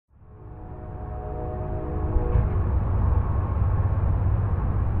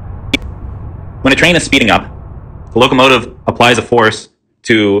when a train is speeding up, the locomotive applies a force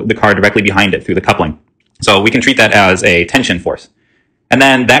to the car directly behind it through the coupling. So we can treat that as a tension force. And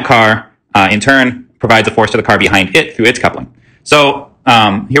then that car, in turn, provides a force to the car behind it through its coupling. So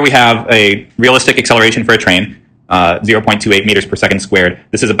here we have a realistic acceleration for a train, 0.28 meters per second squared.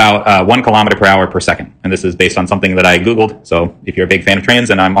 This is about 1 kilometer per hour per second. And this is based on something that I Googled. So if you're a big fan of trains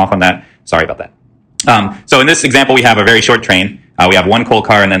and I'm off on that, sorry about that. So in this example, we have a very short train. We have one coal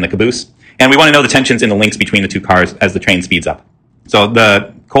car and then the caboose. And we want to know the tensions in the links between the two cars as the train speeds up. So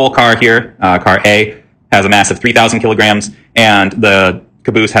the coal car here, car A, has a mass of 3,000 kilograms, and the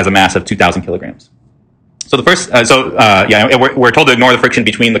caboose has a mass of 2,000 kilograms. So the first, we're told to ignore the friction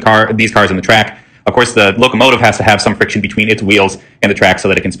between these cars and the track. Of course, the locomotive has to have some friction between its wheels and the track so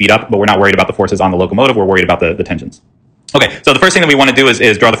that it can speed up, but we're not worried about the forces on the locomotive. We're worried about the tensions. Okay, so the first thing that we want to do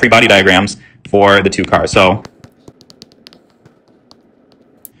is draw the free body diagrams for the two cars. So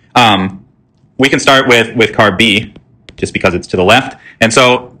we can start with car B, just because it's to the left. And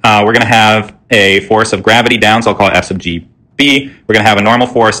so we're going to have a force of gravity down, so I'll call it F sub G B. We're going to have a normal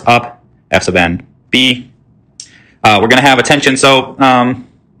force up, F sub N B. We're going to have a tension, so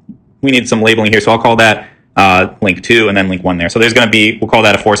we need some labeling here, so I'll call that link 2 and then link 1 there. So there's going to be, we'll call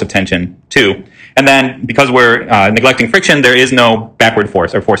that a force of tension 2. And then because we're neglecting friction, there is no backward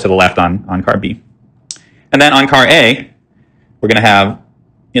force or force to the left on car B. And then on car A, we're going to have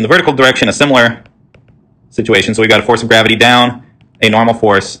in the vertical direction a similar situation. So we've got a force of gravity down, a normal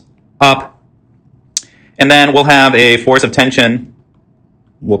force up, and then we'll have a force of tension,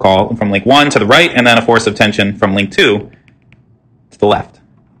 we'll call from link 1 to the right, and then a force of tension from link 2 to the left.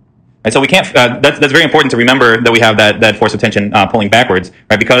 Right, so we can't, that's very important to remember that we have that force of tension pulling backwards,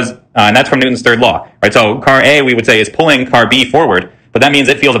 right? Because, and that's from Newton's third law, right? So car A, we would say, is pulling car B forward, but that means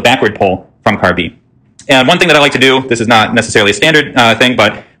it feels a backward pull from car B. And one thing that I like to do, this is not necessarily a standard thing,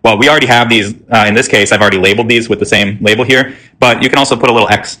 but, well, we already have these, in this case, I've already labeled these with the same label here, but you can also put a little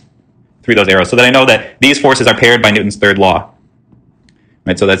X through those arrows so that I know that these forces are paired by Newton's third law.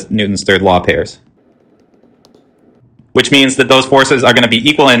 Right, so that's Newton's third law pairs, which means that those forces are going to be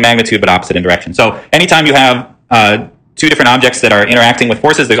equal in magnitude but opposite in direction. So anytime you have two different objects that are interacting with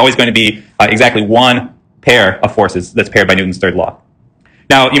forces, there's always going to be exactly one pair of forces that's paired by Newton's third law.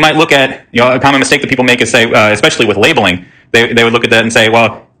 Now, you might look at, a common mistake that people make is say, especially with labeling, they would look at that and say,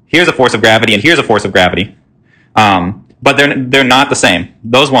 well, here's a force of gravity and here's a force of gravity, but they're not the same.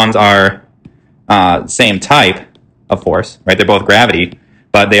 Those ones are same type of force, right? They're both gravity,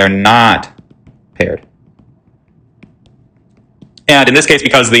 but they are not paired. And in this case,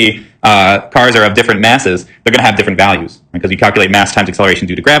 because the cars are of different masses, they're going to have different values. Because you calculate mass times acceleration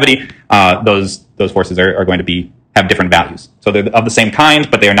due to gravity, those forces are going to have different values. So they're of the same kind,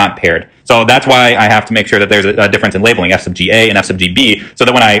 but they are not paired. So that's why I have to make sure that there's a difference in labeling, F sub Ga and F sub Gb, so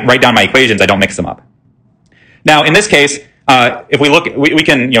that when I write down my equations, I don't mix them up. Now, in this case, if we look, we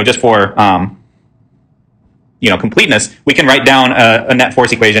can, just for completeness, we can write down a net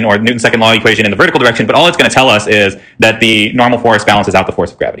force equation or Newton's second law equation in the vertical direction, but all it's going to tell us is that the normal force balances out the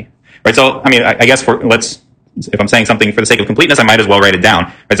force of gravity. Right? So, I mean, I guess if I'm saying something for the sake of completeness, I might as well write it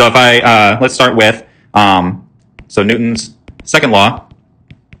down. Right? So if let's start with, so Newton's second law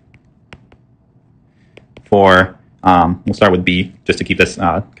for, we'll start with B, just to keep this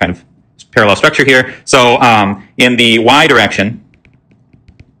kind of parallel structure here. So in the y direction,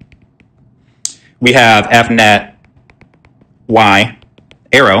 we have F net y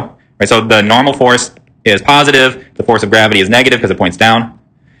arrow, right? So the normal force is positive, the force of gravity is negative because it points down.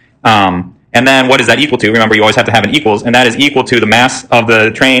 And then what is that equal to? Remember, you always have to have an equals, and that is equal to the mass of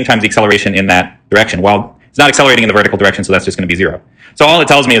the train times the acceleration in that direction. Well, it's not accelerating in the vertical direction, so that's just going to be 0. So all it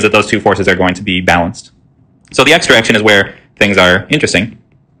tells me is that those two forces are going to be balanced. So the x direction is where things are interesting.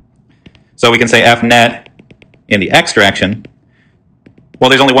 So we can say F net in the x direction. Well,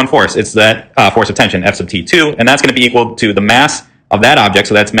 there's only one force. It's that force of tension, F sub T2, and that's going to be equal to the mass of that object,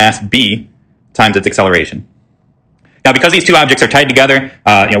 so that's mass B times its acceleration. Now, because these two objects are tied together,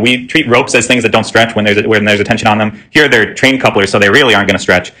 we treat ropes as things that don't stretch when there's a tension on them. Here, they're train couplers, so they really aren't going to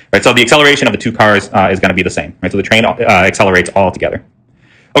stretch. Right? So the acceleration of the two cars is going to be the same. Right? So the train accelerates all together.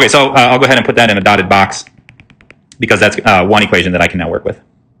 Okay, so I'll go ahead and put that in a dotted box because that's one equation that I can now work with.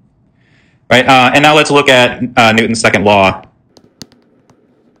 Right? And now let's look at Newton's second law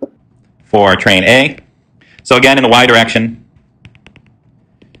for train A. So again, in the y direction,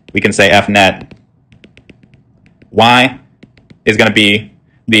 we can say F net y is going to be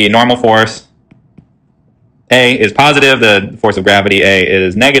the normal force. A is positive, the force of gravity A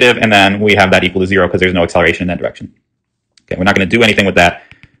is negative, and then we have that equal to 0 because there's no acceleration in that direction. Okay, we're not going to do anything with that,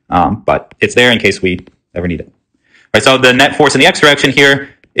 but it's there in case we ever need it. All right, so the net force in the x direction here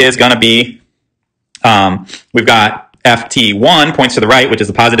is going to be we've got ft1 points to the right, which is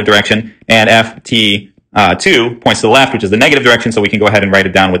the positive direction, and ft2 points to the left, which is the negative direction, so we can go ahead and write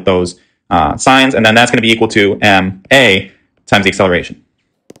it down with those signs, and then that's going to be equal to ma times the acceleration.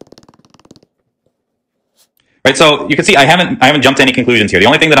 Right, so you can see I haven't jumped to any conclusions here. The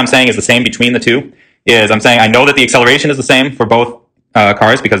only thing that I'm saying is the same between the two is I'm saying I know that the acceleration is the same for both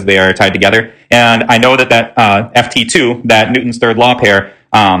cars because they are tied together, and I know that ft2, that Newton's third law pair,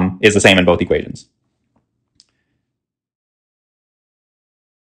 is the same in both equations.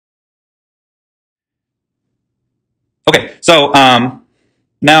 Okay, so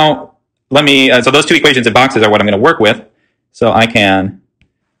now let me, so those two equations in boxes are what I'm going to work with. So I can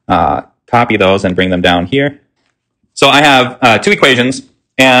copy those and bring them down here. So I have two equations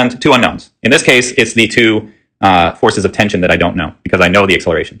and two unknowns. In this case, it's the two forces of tension that I don't know because I know the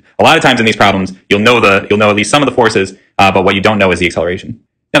acceleration. A lot of times in these problems, you'll know at least some of the forces, but what you don't know is the acceleration.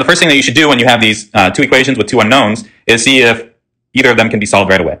 Now, the first thing that you should do when you have these two equations with two unknowns is see if either of them can be solved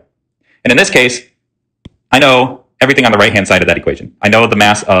right away. And in this case, I know everything on the right-hand side of that equation. I know the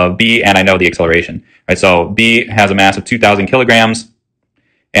mass of B and I know the acceleration. Right? So B has a mass of 2,000 kilograms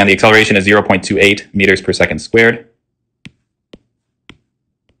and the acceleration is 0.28 meters per second squared.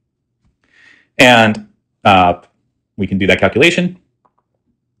 And we can do that calculation.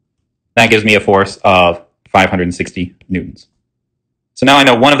 That gives me a force of 560 newtons. So now I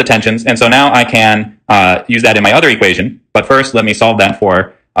know one of the tensions, and so now I can use that in my other equation. But first, let me solve that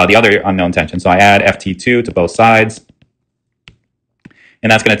for the other unknown tension. So I add ft2 to both sides.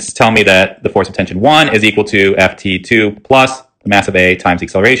 And that's going to tell me that the force of tension 1 is equal to ft2 plus the mass of A times the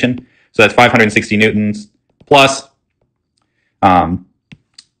acceleration. So that's 560 newtons plus,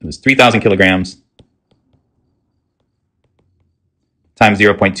 it was 3,000 kilograms times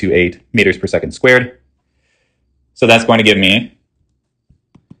 0.28 meters per second squared. So that's going to give me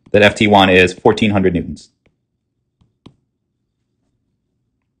that ft1 is 1,400 newtons.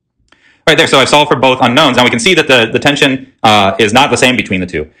 Right there, so I've solved for both unknowns. Now we can see that the tension is not the same between the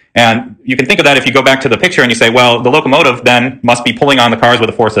two. And you can think of that if you go back to the picture and you say, well, the locomotive then must be pulling on the cars with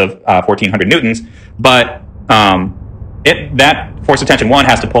a force of 1,400 newtons, but that force of tension 1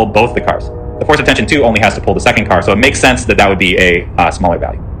 has to pull both the cars. The force of tension 2 only has to pull the second car, so it makes sense that that would be a smaller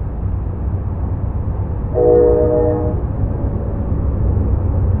value.